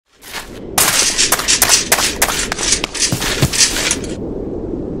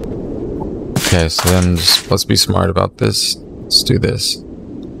Okay, so then just let's be smart about this. Let's do this.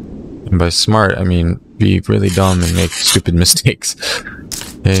 And by smart, I mean be really dumb and make stupid mistakes.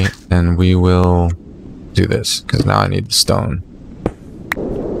 Okay, and we will do this, because now I need the stone.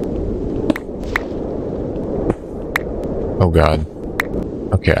 Oh god.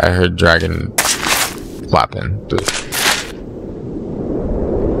 Okay, I heard dragon flapping. Dude.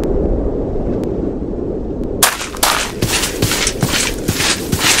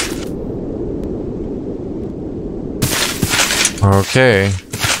 Okay.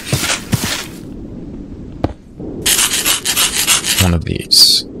 One of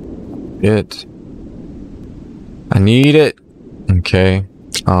these. It. I need it. Okay.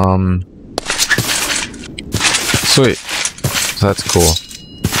 Sweet. So that's cool.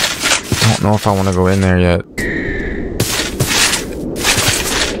 I don't know if I want to go in there yet.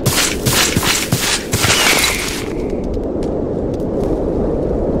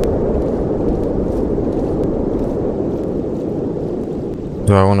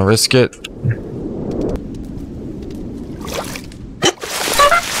 Do I want to risk it?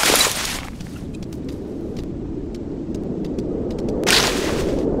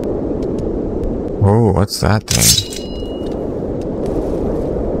 Oh, what's that thing?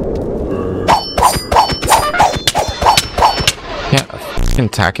 Can't I can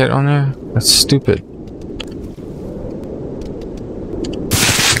tack it on there? That's stupid.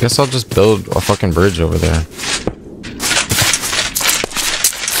 I guess I'll just build a fucking bridge over there.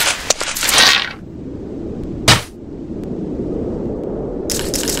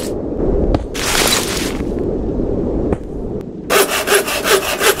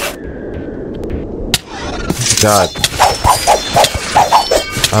 God.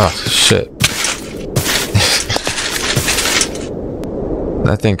 Oh, shit.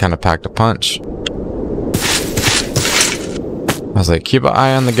 That thing kind of packed a punch. I was like, keep an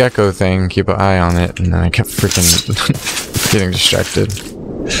eye on the gecko thing, keep an eye on it, and then I kept freaking getting distracted.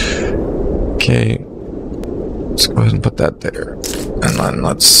 Okay. Let's go ahead and put that there. And then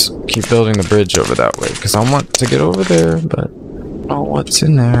let's keep building the bridge over that way, because I want to get over there, but I don't know what's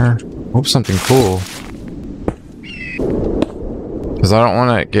in there. Hope something cool. Because I don't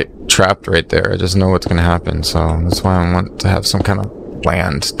want to get trapped right there. I just know what's going to happen. So that's why I want to have some kind of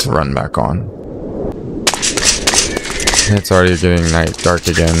land to run back on. It's already getting dark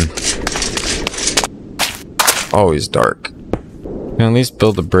again. Always dark. I can at least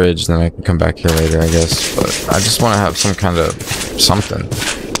build a bridge, then I can come back here later, I guess. But I just want to have some kind of something.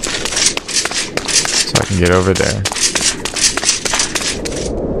 So I can get over there.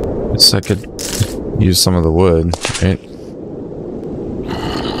 Guess I could use some of the wood, right?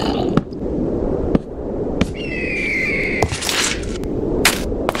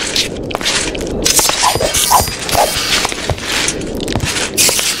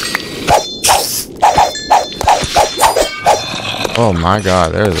 Oh my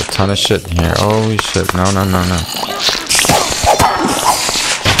god, there's a ton of shit in here. Holy shit. No, no, no, no.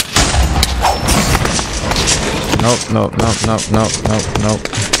 Nope, nope, nope, nope, nope, nope, nope.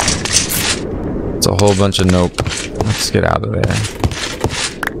 It's a whole bunch of nope. Let's get out of there.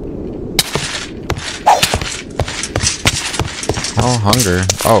 Oh, hunger.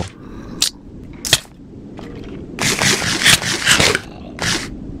 Oh.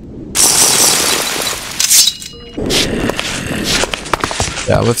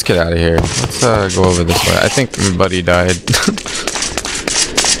 Yeah, let's get out of here. Let's go over this way. I think my buddy died.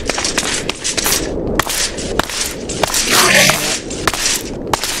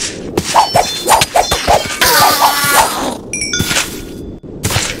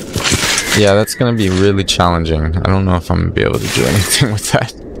 Yeah, that's gonna be really challenging. I don't know if I'm gonna be able to do anything with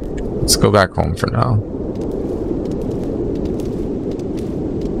that. Let's go back home for now.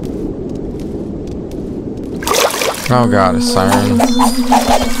 Oh god, a siren.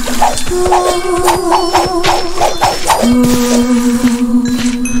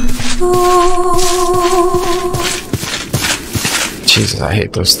 Jesus, I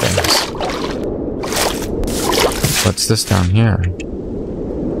hate those things. What's this down here?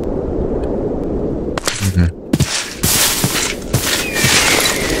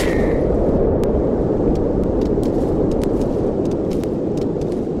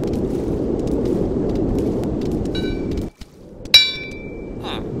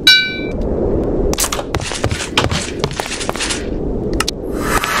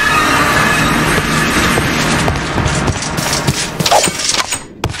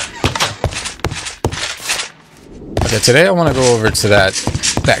 Okay, today I want to go over to that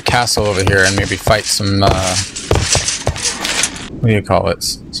castle over here and maybe fight some what do you call it?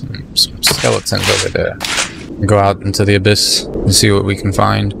 Some skeletons over there. Go out into the abyss and see what we can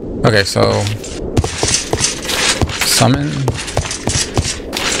find. Okay, so summon.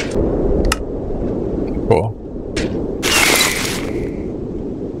 Cool.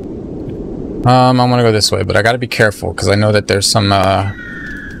 I want to go this way, but I got to be careful because I know that there's some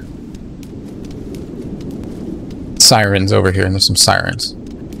sirens over here, and there's some sirens.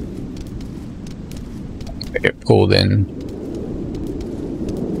 I get pulled in.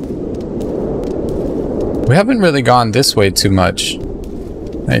 We haven't really gone this way too much.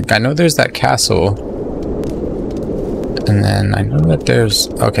 Like, I know there's that castle. And then I know that there's...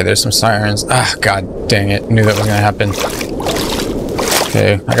 Okay, there's some sirens. Ah, god dang it. Knew that was gonna happen.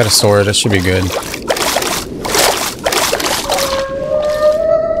 Okay, I got a sword. That should be good.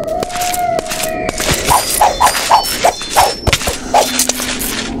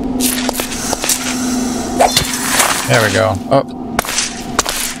 There we go. Oh.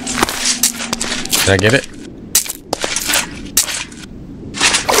 Did I get it?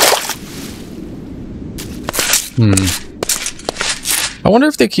 I wonder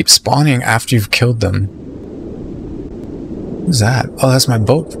if they keep spawning after you've killed them. What's that? Oh, that's my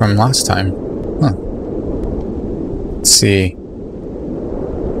boat from last time. Huh. Let's see.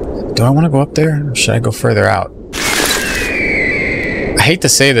 Do I want to go up there, or should I go further out? I hate to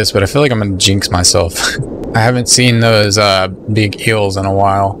say this, but I feel like I'm gonna jinx myself. I haven't seen those big eels in a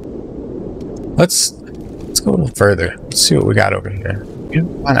while. Let's go a little further. Let's see what we got over here. We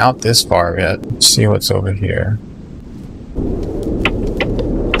haven't gone out this far yet. Let's see what's over here.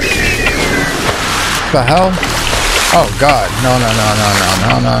 What the hell? Oh god. No, no, no, no, no,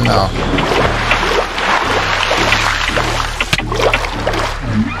 no, no, no.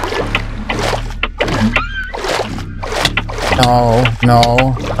 No,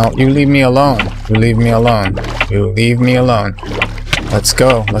 no, no. You leave me alone. You leave me alone. You leave me alone. Let's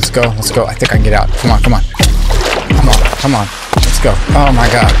go. Let's go. Let's go. I think I can get out. Come on, come on. Come on, come on. Let's go. Oh my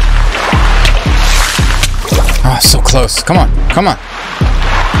god. Oh, so close. Come on, come on.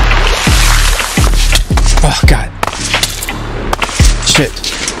 Oh god. Shit.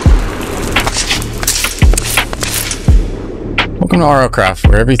 Welcome to RLCraft,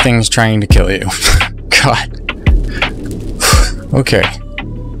 where everything's trying to kill you. God. Okay.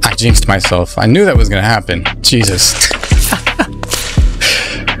 I jinxed myself. I knew that was gonna happen. Jesus.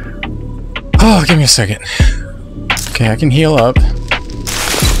 Oh, give me a second. Okay, I can heal up. Do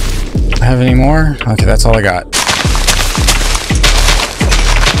I have any more? Okay, that's all I got.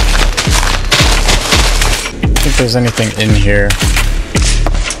 I don't think there's anything in here.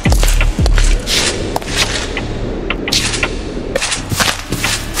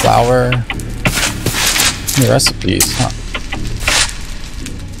 Flour. The recipes, huh?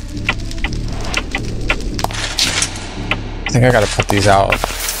 I think I gotta put these out.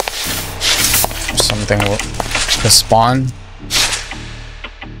 Something to spawn.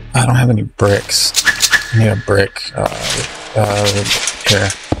 I don't have any bricks. I need a brick. Here.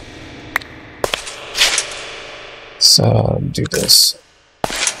 So do this.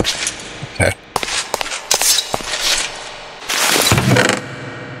 Okay.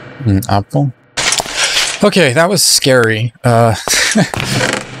 An apple. Okay, that was scary.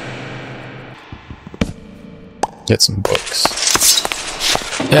 Get some books.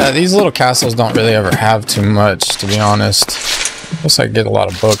 Yeah, these little castles don't really ever have too much, to be honest. Guess I get a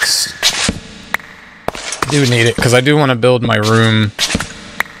lot of books. I do need it, because I do want to build my room.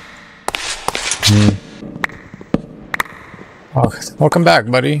 Oh, welcome back,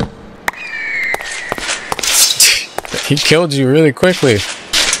 buddy. He killed you really quickly.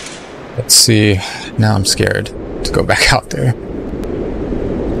 Let's see. Now I'm scared to go back out there.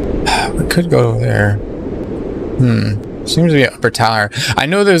 We could go there. Seems to be upper tower. I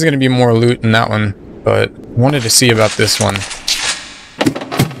know there's going to be more loot in that one, but wanted to see about this one.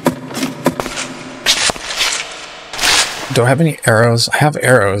 Do I have any arrows? I have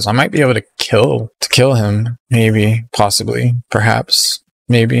arrows. I might be able to kill him. Maybe, possibly, perhaps,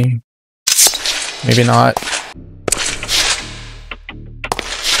 maybe, maybe not.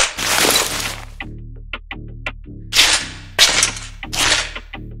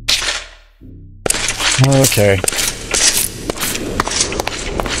 Okay.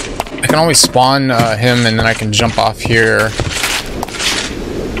 I can always spawn him and then I can jump off here.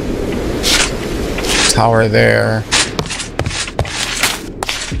 Tower there.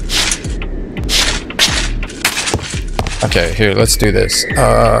 Okay, here, let's do this.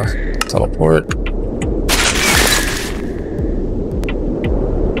 Teleport.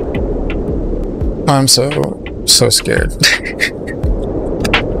 I'm so scared.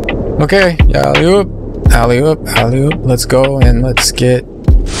 Okay, yeah, alley-oop, alley-oop, alley-oop. Let's go and let's get...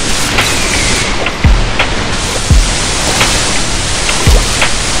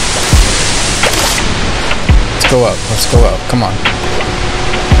 go up. Let's go up. Come on.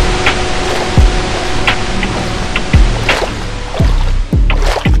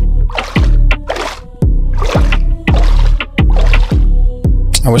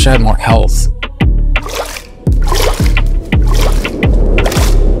 I wish I had more health.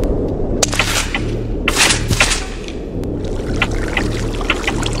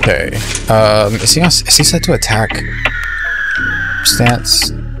 Okay. Is he set to attack?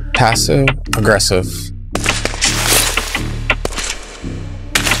 Stance, passive, aggressive.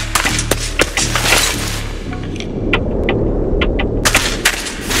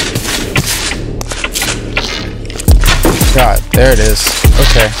 God, there it is.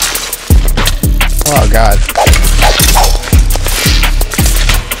 Okay. Oh God.